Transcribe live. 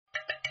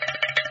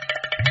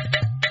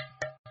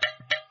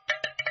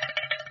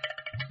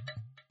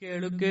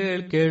ಕೇಳು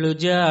ಕೇಳು ಕೇಳು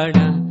ಜಾಣ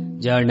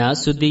ಜಾಣ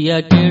ಸುದ್ದಿಯ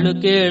ಕೇಳು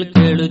ಕೇಳು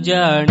ಕೇಳು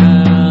ಜಾಣ.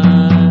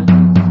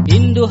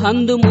 ಇಂದು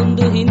ಹಂದು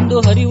ಮುಂದು ಹಿಂದು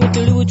ಹರಿವು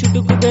ತಿಳಿವು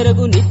ಚುಟುಕು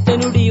ಬೆರಗು ನಿತ್ಯ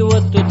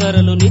ನುಡಿಯುವತ್ತು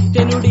ತರಲು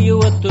ನಿತ್ಯ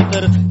ನುಡಿಯುವತ್ತು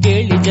ತರಲು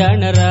ಕೇಳಿ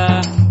ಜಾಣರ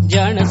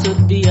ಜಾಣ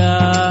ಸುದ್ದಿಯ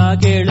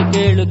ಕೇಳು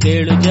ಕೇಳು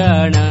ಕೇಳು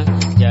ಜಾಣ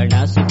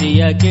ಜಾಣ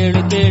ಸುದ್ದಿಯ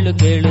ಕೇಳು ಕೇಳು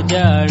ಕೇಳು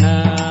ಜಾಣ.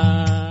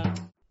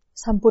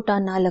 ಸಂಪುಟ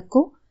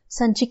 4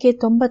 ಸಂಚಿಕೆ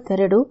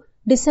 92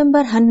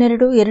 ಡಿಸೆಂಬರ್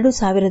 12,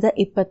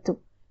 2020.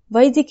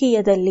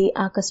 ವೈದ್ಯಕೀಯದಲ್ಲಿ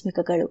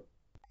ಆಕಸ್ಮಿಕಗಳು.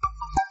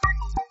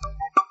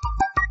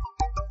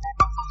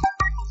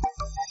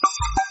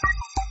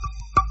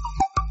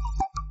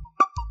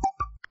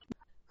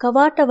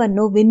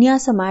 ಕವಾಟವನ್ನು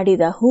ವಿನ್ಯಾಸ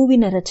ಮಾಡಿದ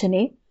ಹೂವಿನ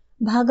ರಚನೆ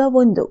ಭಾಗ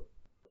 1.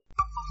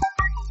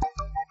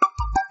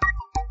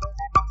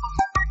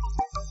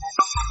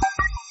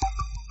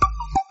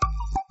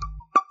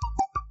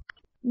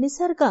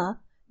 ನಿಸರ್ಗ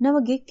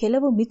ನಮಗೆ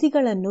ಕೆಲವು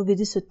ಮಿತಿಗಳನ್ನು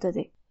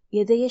ವಿಧಿಸುತ್ತದೆ.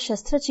 ಎದೆಯ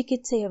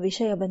ಶಸ್ತ್ರಚಿಕಿತ್ಸೆಯ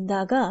ವಿಷಯ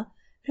ಬಂದಾಗ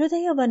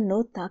ಹೃದಯವನ್ನು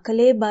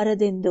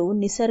ತಾಕಲೇಬಾರದೆಂದು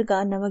ನಿಸರ್ಗ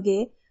ನಮಗೆ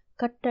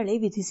ಕಟ್ಟಳೆ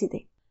ವಿಧಿಸಿದೆ.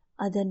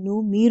 ಅದನ್ನು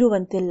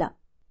ಮೀರುವಂತಿಲ್ಲ.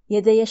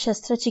 ಎದೆಯ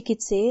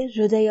ಶಸ್ತ್ರಚಿಕಿತ್ಸೆ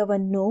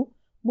ಹೃದಯವನ್ನು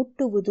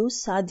ಮುಟ್ಟುವುದು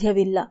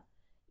ಸಾಧ್ಯವಿಲ್ಲ.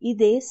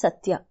 ಇದೇ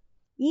ಸತ್ಯ.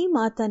 ಈ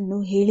ಮಾತನ್ನು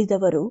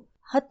ಹೇಳಿದವರು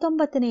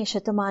 19ನೇ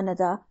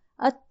ಶತಮಾನದ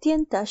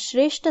ಅತ್ಯಂತ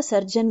ಶ್ರೇಷ್ಠ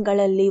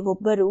ಸರ್ಜನ್ಗಳಲ್ಲಿ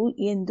ಒಬ್ಬರು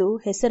ಎಂದು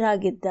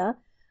ಹೆಸರಾಗಿದ್ದ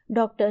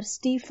ಡಾಕ್ಟರ್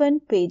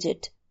ಸ್ಟೀಫನ್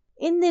ಪೇಜೆಟ್.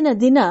 ಇಂದಿನ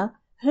ದಿನ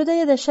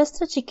ಹೃದಯದ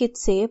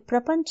ಶಸ್ತ್ರಚಿಕಿತ್ಸೆ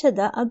ಪ್ರಪಂಚದ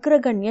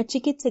ಅಗ್ರಗಣ್ಯ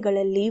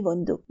ಚಿಕಿತ್ಸೆಗಳಲ್ಲಿ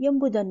ಒಂದು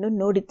ಎಂಬುದನ್ನು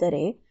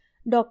ನೋಡಿದರೆ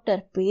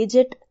ಡಾಕ್ಟರ್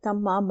ಪೇಜೆಟ್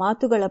ತಮ್ಮ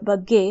ಮಾತುಗಳ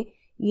ಬಗ್ಗೆ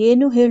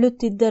ಏನು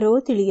ಹೇಳುತ್ತಿದ್ದರೋ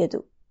ತಿಳಿಯದು.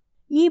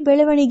 ಈ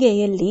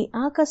ಬೆಳವಣಿಗೆಯಲ್ಲಿ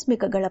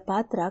ಆಕಸ್ಮಿಕಗಳ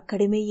ಪಾತ್ರ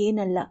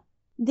ಕಡಿಮೆಯೇನಲ್ಲ.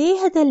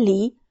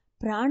 ದೇಹದಲ್ಲಿ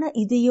ಪ್ರಾಣ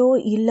ಇದೆಯೋ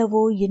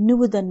ಇಲ್ಲವೋ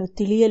ಎನ್ನುವುದನ್ನು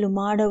ತಿಳಿಯಲು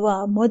ಮಾಡುವ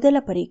ಮೊದಲ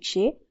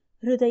ಪರೀಕ್ಷೆ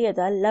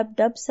ಹೃದಯದ ಲಬ್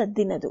ಡಬ್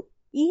ಸದ್ದಿನದು.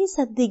 ಈ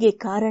ಸದ್ದಿಗೆ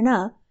ಕಾರಣ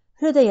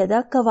ಹೃದಯದ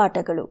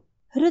ಕವಾಟಗಳು.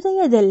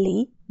 ಹೃದಯದಲ್ಲಿ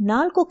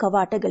 4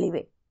 ಕವಾಟಗಳಿವೆ.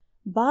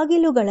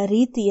 ಬಾಗಿಲುಗಳ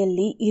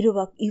ರೀತಿಯಲ್ಲಿ ಇರುವ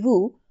ಇವು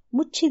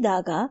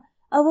ಮುಚ್ಚಿದಾಗ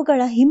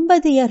ಅವುಗಳ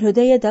ಹಿಂಬದಿಯ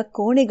ಹೃದಯದ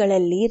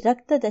ಕೋಣೆಗಳಲ್ಲಿ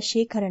ರಕ್ತದ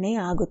ಶೇಖರಣೆ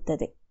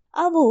ಆಗುತ್ತದೆ.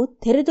 ಅವು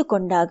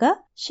ತೆರೆದುಕೊಂಡಾಗ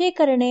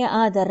ಶೇಖರಣೆ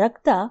ಆದ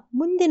ರಕ್ತ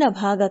ಮುಂದಿನ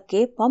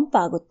ಭಾಗಕ್ಕೆ ಪಂಪ್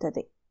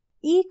ಆಗುತ್ತದೆ.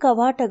 ಈ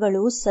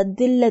ಕವಾಟಗಳು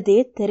ಸದ್ದಿಲ್ಲದೆ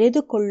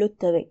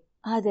ತೆರೆದುಕೊಳ್ಳುತ್ತವೆ.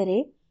 ಆದರೆ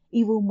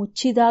ಇವು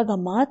ಮುಚ್ಚಿದಾಗ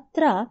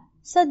ಮಾತ್ರ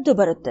ಸದ್ದು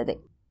ಬರುತ್ತದೆ.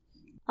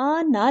 ಆ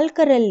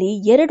 4ರಲ್ಲಿ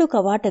 2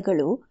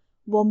 ಕವಾಟಗಳು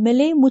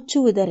ಒಮ್ಮೆಲೇ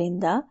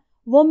ಮುಚ್ಚುವುದರಿಂದ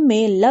ಒಮ್ಮೆ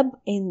ಲಬ್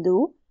ಎಂದು,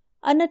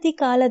 ಅನತಿ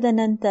ಕಾಲದ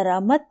ನಂತರ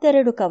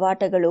ಮತ್ತೆರಡು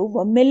ಕವಾಟಗಳು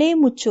ಒಮ್ಮೆಲೇ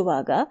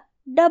ಮುಚ್ಚುವಾಗ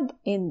ಡಬ್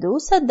ಎಂದು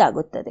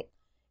ಸದ್ದಾಗುತ್ತದೆ.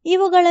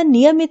 ಇವುಗಳ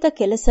ನಿಯಮಿತ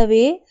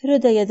ಕೆಲಸವೇ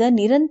ಹೃದಯದ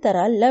ನಿರಂತರ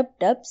ಲಬ್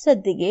ಡಬ್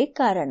ಸದ್ದಿಗೆ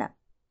ಕಾರಣ.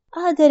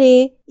 ಆದರೆ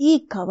ಈ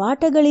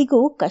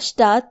ಕವಾಟಗಳಿಗೂ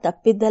ಕಷ್ಟ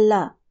ತಪ್ಪಿದ್ದಲ್ಲ.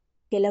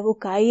 ಕೆಲವು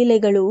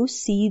ಕಾಯಿಲೆಗಳು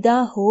ಸೀದಾ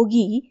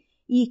ಹೋಗಿ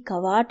ಈ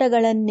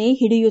ಕವಾಟಗಳನ್ನೇ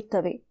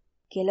ಹಿಡಿಯುತ್ತವೆ.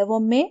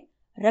 ಕೆಲವೊಮ್ಮೆ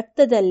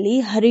ರಕ್ತದಲ್ಲಿ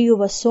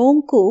ಹರಿಯುವ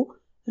ಸೋಂಕು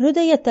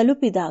ಹೃದಯ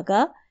ತಲುಪಿದಾಗ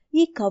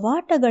ಈ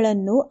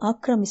ಕವಾಟಗಳನ್ನು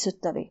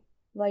ಆಕ್ರಮಿಸುತ್ತವೆ.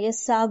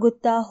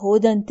 ವಯಸ್ಸಾಗುತ್ತಾ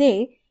ಹೋದಂತೆ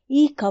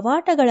ಈ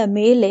ಕವಾಟಗಳ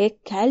ಮೇಲೆ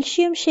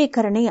ಕ್ಯಾಲ್ಸಿಯಂ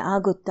ಶೇಖರಣೆ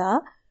ಆಗುತ್ತಾ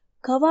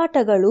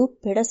ಕವಾಟಗಳು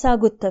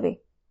ಪೆಡಸಾಗುತ್ತವೆ.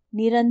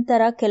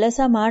 ನಿರಂತರ ಕೆಲಸ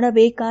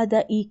ಮಾಡಬೇಕಾದ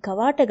ಈ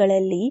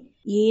ಕವಾಟಗಳಲ್ಲಿ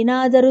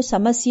ಏನಾದರೂ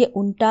ಸಮಸ್ಯೆ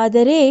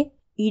ಉಂಟಾದರೆ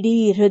ಇಡೀ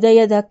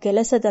ಹೃದಯದ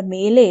ಕೆಲಸದ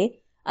ಮೇಲೆ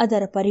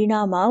ಅದರ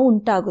ಪರಿಣಾಮ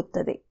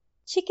ಉಂಟಾಗುತ್ತದೆ.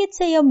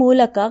 ಚಿಕಿತ್ಸೆಯ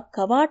ಮೂಲಕ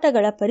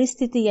ಕವಾಟಗಳ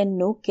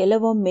ಪರಿಸ್ಥಿತಿಯನ್ನು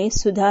ಕೆಲವೊಮ್ಮೆ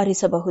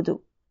ಸುಧಾರಿಸಬಹುದು.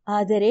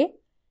 ಆದರೆ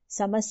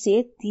ಸಮಸ್ಯೆ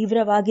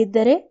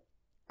ತೀವ್ರವಾಗಿದ್ದರೆ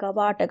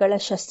ಕವಾಟಗಳ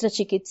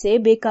ಶಸ್ತ್ರಚಿಕಿತ್ಸೆ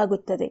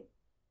ಬೇಕಾಗುತ್ತದೆ.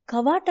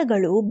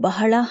 ಕವಾಟಗಳು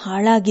ಬಹಳ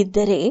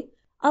ಹಾಳಾಗಿದ್ದರೆ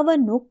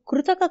ಅವನ್ನು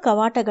ಕೃತಕ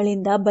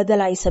ಕವಾಟಗಳಿಂದ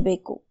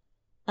ಬದಲಾಯಿಸಬೇಕು.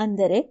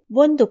 ಅಂದರೆ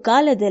ಒಂದು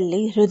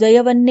ಕಾಲದಲ್ಲಿ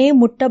ಹೃದಯವನ್ನೇ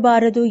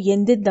ಮುಟ್ಟಬಾರದು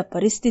ಎಂದಿದ್ದ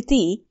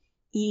ಪರಿಸ್ಥಿತಿ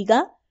ಈಗ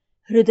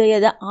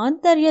ಹೃದಯದ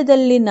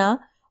ಆಂತರ್ಯದಲ್ಲಿನ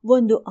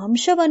ಒಂದು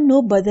ಅಂಶವನ್ನು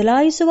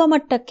ಬದಲಾಯಿಸುವ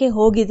ಮಟ್ಟಕ್ಕೆ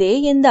ಹೋಗಿದೆ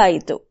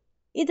ಎಂದಾಯಿತು.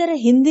 ಇದರ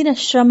ಹಿಂದಿನ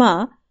ಶ್ರಮ,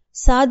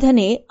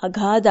 ಸಾಧನೆ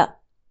ಅಗಾಧ.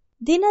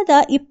 ದಿನದ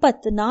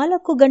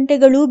 24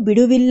 ಗಂಟೆಗಳು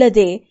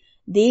ಬಿಡುವಿಲ್ಲದೆ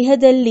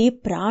ದೇಹದಲ್ಲಿ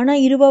ಪ್ರಾಣ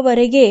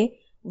ಇರುವವರೆಗೆ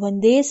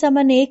ಒಂದೇ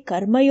ಸಮನೆ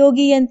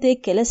ಕರ್ಮಯೋಗಿಯಂತೆ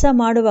ಕೆಲಸ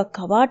ಮಾಡುವ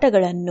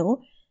ಕವಾಟಗಳನ್ನು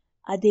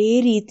ಅದೇ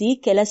ರೀತಿ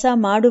ಕೆಲಸ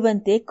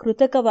ಮಾಡುವಂತೆ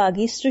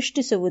ಕೃತಕವಾಗಿ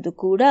ಸೃಷ್ಟಿಸುವುದು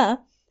ಕೂಡ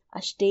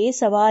ಅಷ್ಟೇ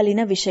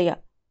ಸವಾಲಿನ ವಿಷಯ.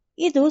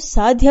 ಇದು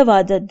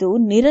ಸಾಧ್ಯವಾದದ್ದು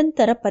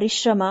ನಿರಂತರ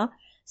ಪರಿಶ್ರಮ,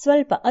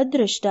 ಸ್ವಲ್ಪ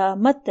ಅದೃಷ್ಟ,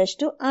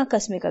 ಮತ್ತಷ್ಟು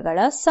ಆಕಸ್ಮಿಕಗಳ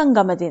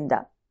ಸಂಗಮದಿಂದ.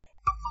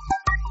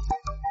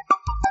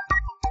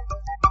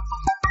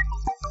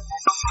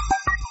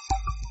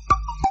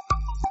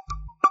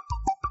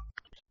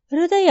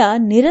 ಹೃದಯ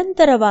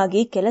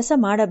ನಿರಂತರವಾಗಿ ಕೆಲಸ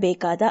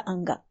ಮಾಡಬೇಕಾದ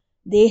ಅಂಗ.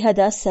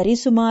 ದೇಹದ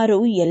ಸರಿಸುಮಾರು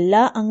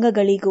ಎಲ್ಲಾ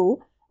ಅಂಗಗಳಿಗೂ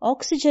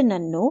ಆಕ್ಸಿಜನ್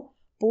ಅನ್ನು,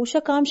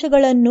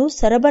 ಪೋಷಕಾಂಶಗಳನ್ನು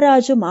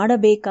ಸರಬರಾಜು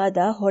ಮಾಡಬೇಕಾದ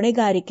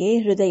ಹೊಣೆಗಾರಿಕೆ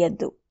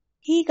ಹೃದಯದ್ದು.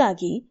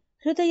 ಹೀಗಾಗಿ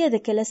ಹೃದಯದ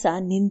ಕೆಲಸ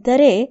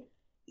ನಿಂತರೆ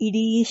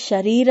ಇಡೀ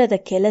ಶರೀರದ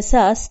ಕೆಲಸ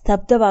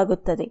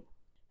ಸ್ತಬ್ಧವಾಗುತ್ತದೆ.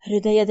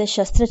 ಹೃದಯದ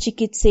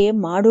ಶಸ್ತ್ರಚಿಕಿತ್ಸೆ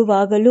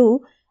ಮಾಡುವಾಗಲೂ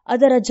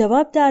ಅದರ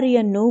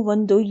ಜವಾಬ್ದಾರಿಯನ್ನು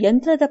ಒಂದು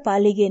ಯಂತ್ರದ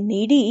ಪಾಲಿಗೆ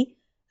ನೀಡಿ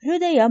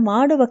ಹೃದಯ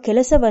ಮಾಡುವ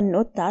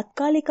ಕೆಲಸವನ್ನು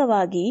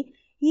ತಾತ್ಕಾಲಿಕವಾಗಿ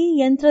ಈ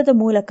ಯಂತ್ರದ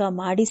ಮೂಲಕ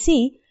ಮಾಡಿಸಿ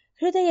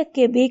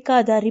ಹೃದಯಕ್ಕೆ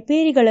ಬೇಕಾದ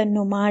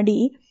ರಿಪೇರಿಗಳನ್ನು ಮಾಡಿ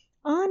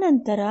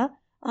ಆನಂತರ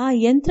ಆ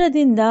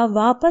ಯಂತ್ರದಿಂದ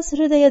ವಾಪಸ್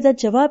ಹೃದಯದ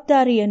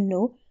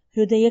ಜವಾಬ್ದಾರಿಯನ್ನು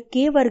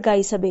ಹೃದಯಕ್ಕೇ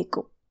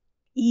ವರ್ಗಾಯಿಸಬೇಕು.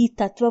 ಈ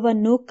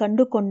ತತ್ವವನ್ನು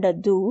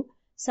ಕಂಡುಕೊಂಡದ್ದು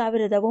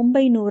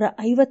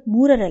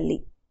 1953ರಲ್ಲಿ.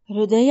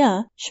 ಹೃದಯ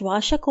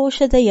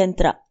ಶ್ವಾಸಕೋಶದ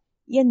ಯಂತ್ರ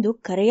ಎಂದು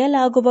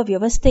ಕರೆಯಲಾಗುವ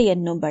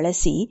ವ್ಯವಸ್ಥೆಯನ್ನು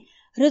ಬಳಸಿ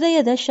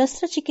ಹೃದಯದ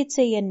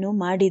ಶಸ್ತ್ರಚಿಕಿತ್ಸೆಯನ್ನು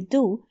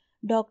ಮಾಡಿದ್ದು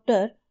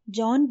ಡಾಕ್ಟರ್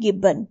ಜಾನ್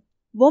ಗಿಬ್ಬನ್.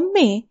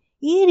 ಒಮ್ಮೆ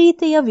ಈ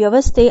ರೀತಿಯ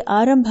ವ್ಯವಸ್ಥೆ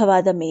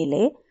ಆರಂಭವಾದ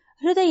ಮೇಲೆ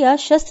ಹೃದಯ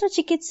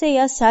ಶಸ್ತ್ರಚಿಕಿತ್ಸೆಯ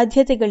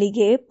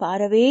ಸಾಧ್ಯತೆಗಳಿಗೆ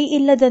ಪಾರವೇ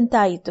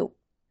ಇಲ್ಲದಂತಾಯಿತು.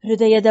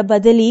 ಹೃದಯದ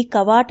ಬದಲಿ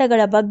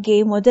ಕವಾಟಗಳ ಬಗ್ಗೆ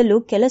ಮೊದಲು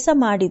ಕೆಲಸ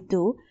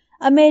ಮಾಡಿದ್ದು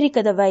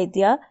ಅಮೆರಿಕದ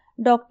ವೈದ್ಯ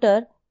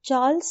ಡಾಕ್ಟರ್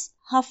ಚಾರ್ಲ್ಸ್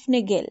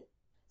ಹಫ್ನೆಗೆಲ್.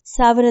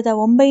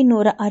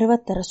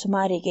 1960ರ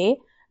ಸುಮಾರಿಗೆ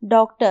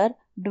ಡಾಕ್ಟರ್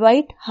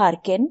ಡ್ವೈಟ್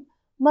ಹಾರ್ಕೆನ್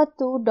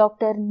ಮತ್ತು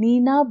ಡಾಕ್ಟರ್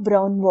ನೀನಾ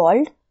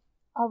ಬ್ರೌನ್ವಾಲ್ಡ್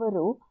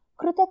ಅವರು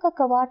ಕೃತಕ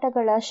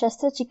ಕವಾಟಗಳ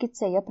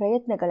ಶಸ್ತ್ರಚಿಕಿತ್ಸೆಯ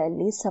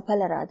ಪ್ರಯತ್ನಗಳಲ್ಲಿ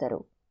ಸಫಲರಾದರು.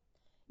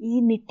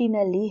 ಈ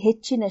ನಿಟ್ಟಿನಲ್ಲಿ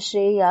ಹೆಚ್ಚಿನ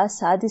ಶ್ರೇಯ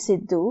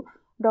ಸಾಧಿಸಿದ್ದು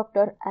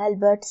ಡಾಕ್ಟರ್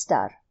ಆಲ್ಬರ್ಟ್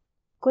ಸ್ಟಾರ್.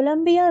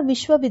 ಕೊಲಂಬಿಯಾ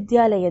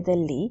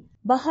ವಿಶ್ವವಿದ್ಯಾಲಯದಲ್ಲಿ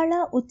ಬಹಳ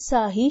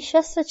ಉತ್ಸಾಹಿ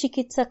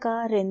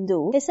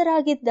ಶಸ್ತ್ರಚಿಕಿತ್ಸಕರೆಂದು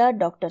ಹೆಸರಾಗಿದ್ದ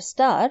ಡಾಕ್ಟರ್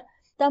ಸ್ಟಾರ್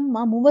ತಮ್ಮ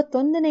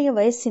 31ನೇ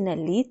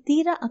ವಯಸ್ಸಿನಲ್ಲಿ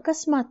ತೀರಾ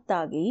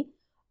ಅಕಸ್ಮಾತ್ತಾಗಿ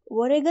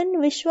ಒರೆಗನ್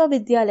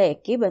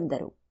ವಿಶ್ವವಿದ್ಯಾಲಯಕ್ಕೆ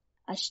ಬಂದರು.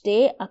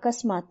 ಅಷ್ಟೇ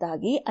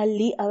ಅಕಸ್ಮಾತ್ತಾಗಿ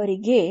ಅಲ್ಲಿ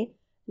ಅವರಿಗೆ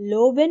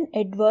ಲೋವೆನ್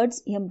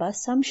ಎಡ್ವರ್ಡ್ಸ್ ಎಂಬ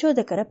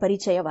ಸಂಶೋಧಕರ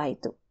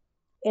ಪರಿಚಯವಾಯಿತು.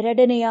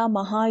 ಎರಡನೆಯ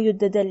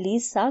ಮಹಾಯುದ್ಧದಲ್ಲಿ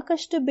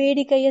ಸಾಕಷ್ಟು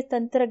ಬೇಡಿಕೆಯ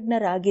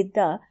ತಂತ್ರಜ್ಞರಾಗಿದ್ದ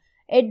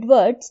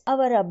ಎಡ್ವರ್ಡ್ಸ್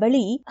ಅವರ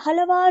ಬಳಿ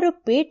ಹಲವಾರು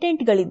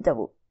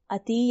ಪೇಟೆಂಟ್ಗಳಿದ್ದವು.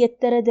 ಅತಿ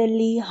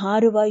ಎತ್ತರದಲ್ಲಿ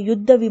ಹಾರುವ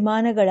ಯುದ್ಧ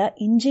ವಿಮಾನಗಳ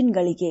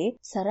ಇಂಜಿನ್ಗಳಿಗೆ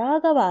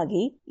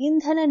ಸರಾಗವಾಗಿ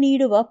ಇಂಧನ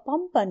ನೀಡುವ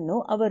ಪಂಪ್ ಅನ್ನು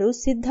ಅವರು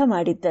ಸಿದ್ಧ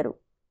ಮಾಡಿದ್ದರು.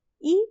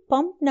 ಈ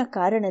ಪಂಪ್ನ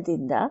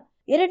ಕಾರಣದಿಂದ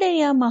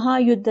ಎರಡನೆಯ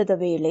ಮಹಾಯುದ್ಧದ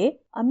ವೇಳೆ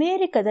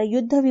ಅಮೆರಿಕದ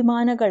ಯುದ್ಧ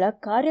ವಿಮಾನಗಳ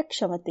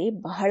ಕಾರ್ಯಕ್ಷಮತೆ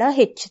ಬಹಳ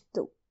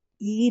ಹೆಚ್ಚಿತ್ತು.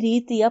 ಈ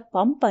ರೀತಿಯ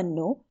ಪಂಪ್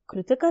ಅನ್ನು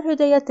ಕೃತಕ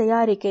ಹೃದಯ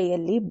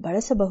ತಯಾರಿಕೆಯಲ್ಲಿ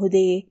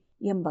ಬಳಸಬಹುದೇ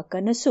ಎಂಬ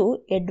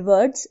ಕನಸು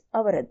ಎಡ್ವರ್ಡ್ಸ್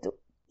ಅವರದ್ದು.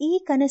 ಈ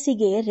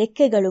ಕನಸಿಗೆ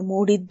ರೆಕ್ಕೆಗಳು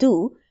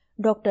ಮೂಡಿದ್ದು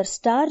ಡಾಕ್ಟರ್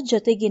ಸ್ಟಾರ್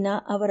ಜೊತೆಗಿನ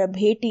ಅವರ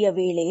ಭೇಟಿಯ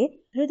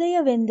ವೇಳೆ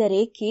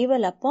ಹೃದಯವೆಂದರೆ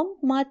ಕೇವಲ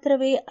ಪಂಪ್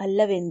ಮಾತ್ರವೇ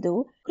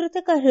ಅಲ್ಲವೆಂದು,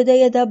 ಕೃತಕ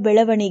ಹೃದಯದ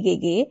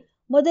ಬೆಳವಣಿಗೆಗೆ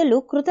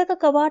ಮೊದಲು ಕೃತಕ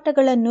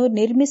ಕವಾಟಗಳನ್ನು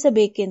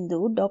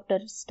ನಿರ್ಮಿಸಬೇಕೆಂದು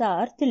ಡಾಕ್ಟರ್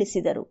ಸ್ಟಾರ್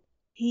ತಿಳಿಸಿದರು.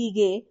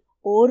 ಹೀಗೆ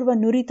ಓರ್ವ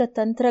ನುರಿತ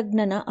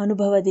ತಂತ್ರಜ್ಞನ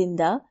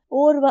ಅನುಭವದಿಂದ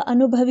ಓರ್ವ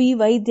ಅನುಭವಿ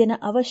ವೈದ್ಯನ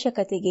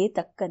ಅವಶ್ಯಕತೆಗೆ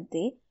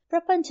ತಕ್ಕಂತೆ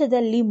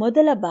ಪ್ರಪಂಚದಲ್ಲಿ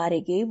ಮೊದಲ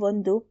ಬಾರಿಗೆ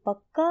ಒಂದು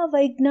ಪಕ್ಕಾ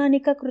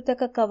ವೈಜ್ಞಾನಿಕ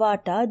ಕೃತಕ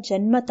ಕವಾಟ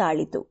ಜನ್ಮ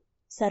ತಾಳಿತು.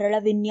 ಸರಳ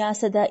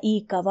ವಿನ್ಯಾಸದ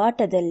ಈ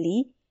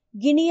ಕವಾಟದಲ್ಲಿ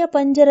ಗಿಣಿಯ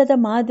ಪಂಜರದ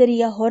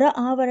ಮಾದರಿಯ ಹೊರ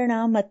ಆವರಣ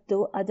ಮತ್ತು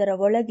ಅದರ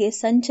ಒಳಗೆ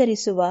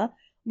ಸಂಚರಿಸುವ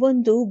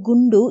ಒಂದು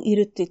ಗುಂಡು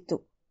ಇರುತ್ತಿತ್ತು.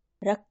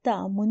 ರಕ್ತ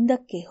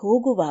ಮುಂದಕ್ಕೆ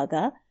ಹೋಗುವಾಗ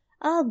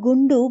ಆ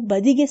ಗುಂಡು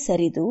ಬದಿಗೆ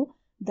ಸರಿದು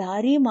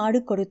ದಾರಿ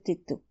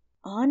ಮಾಡಿಕೊಡುತ್ತಿತ್ತು.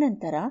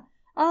 ಆನಂತರ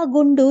ಆ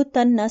ಗುಂಡು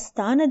ತನ್ನ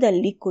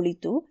ಸ್ಥಾನದಲ್ಲಿ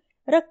ಕುಳಿತು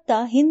ರಕ್ತ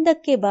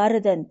ಹಿಂದಕ್ಕೆ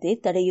ಬಾರದಂತೆ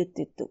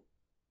ತಡೆಯುತ್ತಿತ್ತು.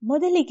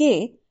 ಮೊದಲಿಗೆ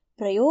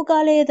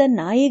ಪ್ರಯೋಗಾಲಯದ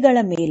ನಾಯಿಗಳ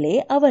ಮೇಲೆ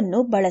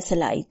ಅವನ್ನು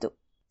ಬಳಸಲಾಯಿತು.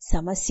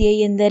 ಸಮಸ್ಯೆ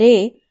ಎಂದರೆ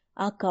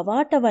ಆ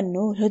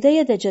ಕವಾಟವನ್ನು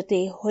ಹೃದಯದ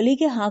ಜೊತೆ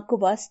ಹೊಲಿಗೆ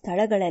ಹಾಕುವ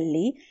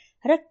ಸ್ಥಳಗಳಲ್ಲಿ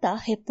ರಕ್ತ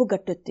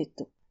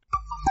ಹೆಪ್ಪುಗಟ್ಟುತ್ತಿತ್ತು.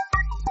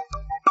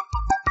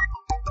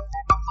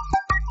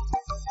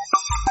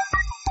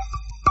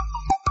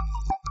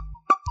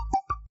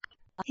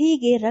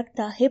 ಹೀಗೆ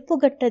ರಕ್ತ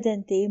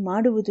ಹೆಪ್ಪುಗಟ್ಟದಂತೆ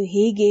ಮಾಡುವುದು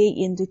ಹೇಗೆ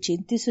ಎಂದು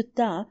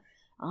ಚಿಂತಿಸುತ್ತಾ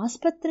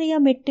ಆಸ್ಪತ್ರೆಯ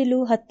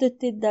ಮೆಟ್ಟಿಲು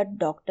ಹತ್ತುತ್ತಿದ್ದ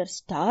ಡಾಕ್ಟರ್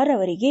ಸ್ಟಾರ್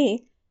ಅವರಿಗೆ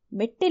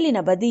ಮೆಟ್ಟಿಲಿನ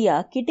ಬದಿಯ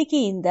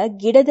ಕಿಟಕಿಯಿಂದ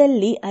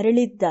ಗಿಡದಲ್ಲಿ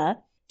ಅರಳಿದ್ದ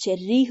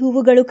ಚೆರ್ರಿ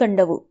ಹೂವುಗಳು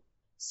ಕಂಡವು.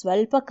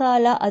 ಸ್ವಲ್ಪ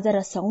ಕಾಲ ಅದರ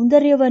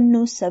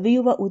ಸೌಂದರ್ಯವನ್ನು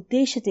ಸವಿಯುವ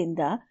ಉದ್ದೇಶದಿಂದ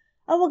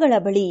ಅವುಗಳ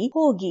ಬಳಿ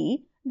ಹೋಗಿ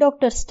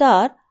ಡಾಕ್ಟರ್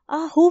ಸ್ಟಾರ್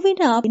ಆ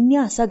ಹೂವಿನ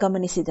ವಿನ್ಯಾಸ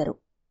ಗಮನಿಸಿದರು.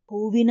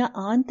 ಹೂವಿನ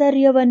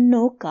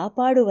ಆಂತರ್ಯವನ್ನು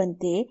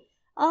ಕಾಪಾಡುವಂತೆ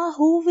ಆ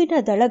ಹೂವಿನ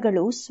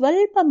ದಳಗಳು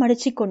ಸ್ವಲ್ಪ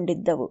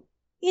ಮಡಚಿಕೊಂಡಿದ್ದವು.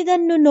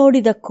 ಇದನ್ನು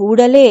ನೋಡಿದ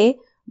ಕೂಡಲೇ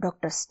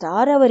ಡಾಕ್ಟರ್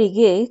ಸ್ಟಾರ್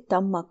ಅವರಿಗೆ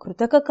ತಮ್ಮ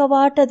ಕೃತಕ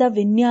ಕವಾಟದ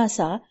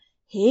ವಿನ್ಯಾಸ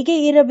ಹೇಗೆ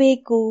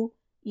ಇರಬೇಕು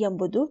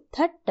ಎಂಬುದು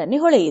ಥಟ್ಟನೆ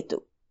ಹೊಳೆಯಿತು.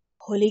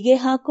 ಹೊಲಿಗೆ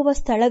ಹಾಕುವ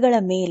ಸ್ಥಳಗಳ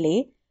ಮೇಲೆ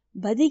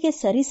ಬದಿಗೆ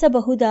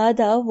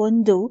ಸರಿಸಬಹುದಾದ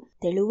ಒಂದು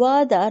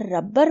ತೆಳುವಾದ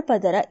ರಬ್ಬರ್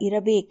ಪದರ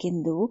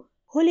ಇರಬೇಕೆಂದು,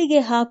 ಹೊಲಿಗೆ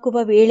ಹಾಕುವ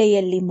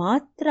ವೇಳೆಯಲ್ಲಿ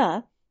ಮಾತ್ರ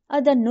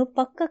ಅದನ್ನು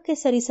ಪಕ್ಕಕ್ಕೆ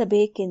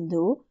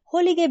ಸರಿಸಬೇಕೆಂದು,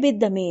 ಹೊಲಿಗೆ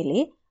ಬಿದ್ದ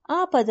ಮೇಲೆ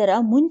ಆ ಪದರ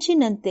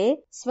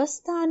ಮುಂಚಿನಂತೆ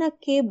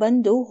ಸ್ವಸ್ಥಾನಕ್ಕೆ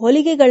ಬಂದು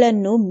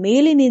ಹೊಲಿಗೆಗಳನ್ನು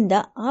ಮೇಲಿನಿಂದ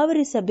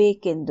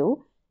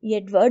ಆವರಿಸಬೇಕೆಂದು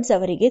ಎಡ್ವರ್ಡ್ಸ್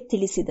ಅವರಿಗೆ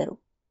ತಿಳಿಸಿದರು.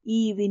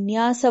 ಈ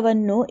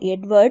ವಿನ್ಯಾಸವನ್ನು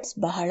ಎಡ್ವರ್ಡ್ಸ್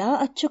ಬಹಳ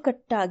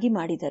ಅಚ್ಚುಕಟ್ಟಾಗಿ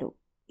ಮಾಡಿದರು.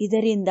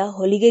 ಇದರಿಂದ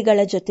ಹೊಲಿಗೆಗಳ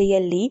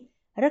ಜೊತೆಯಲ್ಲಿ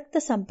ರಕ್ತ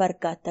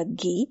ಸಂಪರ್ಕ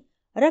ತಗ್ಗಿ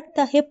ರಕ್ತ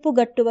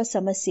ಹೆಪ್ಪುಗಟ್ಟುವ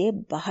ಸಮಸ್ಯೆ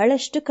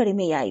ಬಹಳಷ್ಟು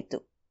ಕಡಿಮೆಯಾಯಿತು.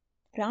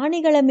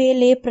 ಪ್ರಾಣಿಗಳ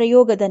ಮೇಲೆ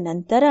ಪ್ರಯೋಗದ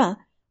ನಂತರ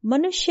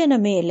ಮನುಷ್ಯನ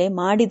ಮೇಲೆ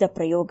ಮಾಡಿದ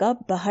ಪ್ರಯೋಗ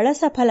ಬಹಳ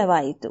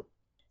ಸಫಲವಾಯಿತು.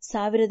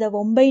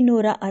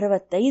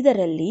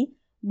 1965ರಲ್ಲಿ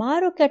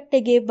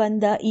ಮಾರುಕಟ್ಟೆಗೆ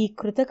ಬಂದ ಈ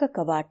ಕೃತಕ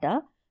ಕವಾಟ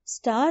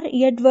ಸ್ಟಾರ್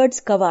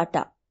ಎಡ್ವರ್ಡ್ಸ್ ಕವಾಟ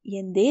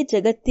ಎಂದೇ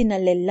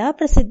ಜಗತ್ತಿನಲ್ಲೆಲ್ಲಾ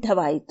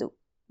ಪ್ರಸಿದ್ಧವಾಯಿತು.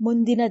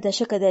 ಮುಂದಿನ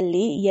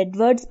ದಶಕದಲ್ಲಿ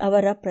ಎಡ್ವರ್ಡ್ಸ್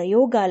ಅವರ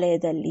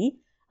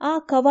ಪ್ರಯೋಗಾಲಯದಲ್ಲಿ ಆ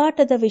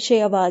ಕವಾಟದ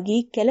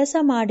ವಿಷಯವಾಗಿ ಕೆಲಸ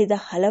ಮಾಡಿದ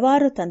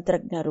ಹಲವಾರು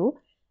ತಂತ್ರಜ್ಞರು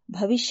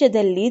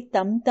ಭವಿಷ್ಯದಲ್ಲಿ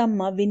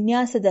ತಮ್ಮ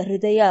ವಿನ್ಯಾಸದ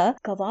ಹೃದಯ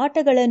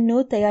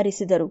ಕವಾಟಗಳನ್ನು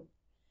ತಯಾರಿಸಿದರು.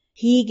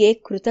 ಹೀಗೆ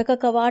ಕೃತಕ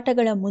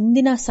ಕವಾಟಗಳ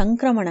ಮುಂದಿನ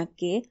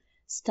ಸಂಕ್ರಮಣಕ್ಕೆ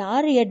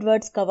ಸ್ಟಾರ್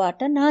ಎಡ್ವರ್ಡ್ಸ್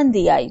ಕವಾಟ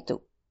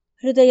ನಾಂದಿಯಾಯಿತು.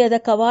 ಹೃದಯದ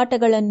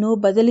ಕವಾಟಗಳನ್ನು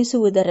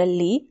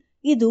ಬದಲಿಸುವುದರಲ್ಲಿ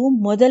ಇದು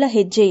ಮೊದಲ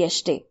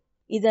ಹೆಜ್ಜೆಯಷ್ಟೇ.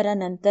 ಇದರ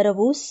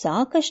ನಂತರವೂ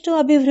ಸಾಕಷ್ಟು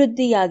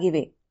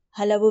ಅಭಿವೃದ್ಧಿಯಾಗಿವೆ.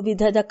 ಹಲವು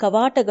ವಿಧದ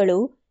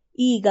ಕವಾಟಗಳು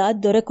ಈಗ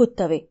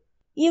ದೊರಕುತ್ತವೆ.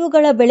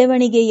 ಇವುಗಳ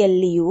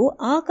ಬೆಳವಣಿಗೆಯಲ್ಲಿಯೂ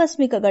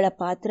ಆಕಸ್ಮಿಕಗಳ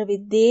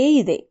ಪಾತ್ರವಿದ್ದೇ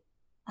ಇದೆ.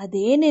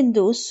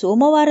 ಅದೇನೆಂದು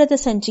ಸೋಮವಾರದ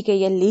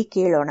ಸಂಚಿಕೆಯಲ್ಲಿ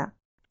ಕೇಳೋಣ.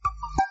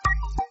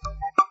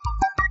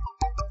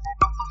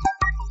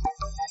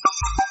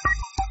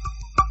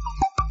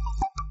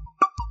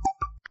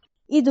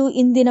 ಇದು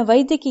ಇಂದಿನ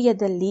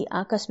ವೈದ್ಯಕೀಯದಲ್ಲಿ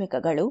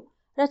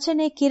ಆಕಸ್ಮಿಕಗಳು.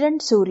 ರಚನೆ ಕಿರಣ್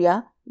ಸೂರ್ಯ,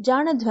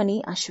 ಜಾಣಧ್ವನಿ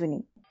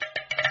ಅಶ್ವಿನಿ.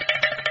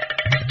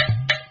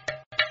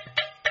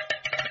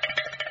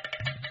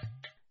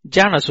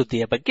 ಜಾಣ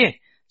ಸುದ್ದಿಯ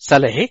ಬಗ್ಗೆ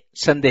ಸಲಹೆ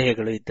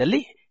ಸಂದೇಹಗಳು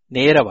ಇದ್ದಲ್ಲಿ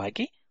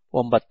ನೇರವಾಗಿ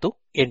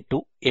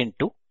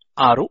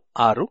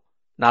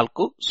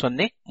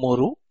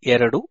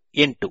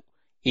 9886640328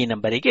 ಈ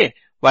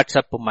ನಂಬರಿಗೆ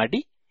ವಾಟ್ಸಪ್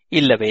ಮಾಡಿ,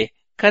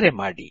 ಇಲ್ಲವೇ ಕರೆ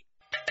ಮಾಡಿ.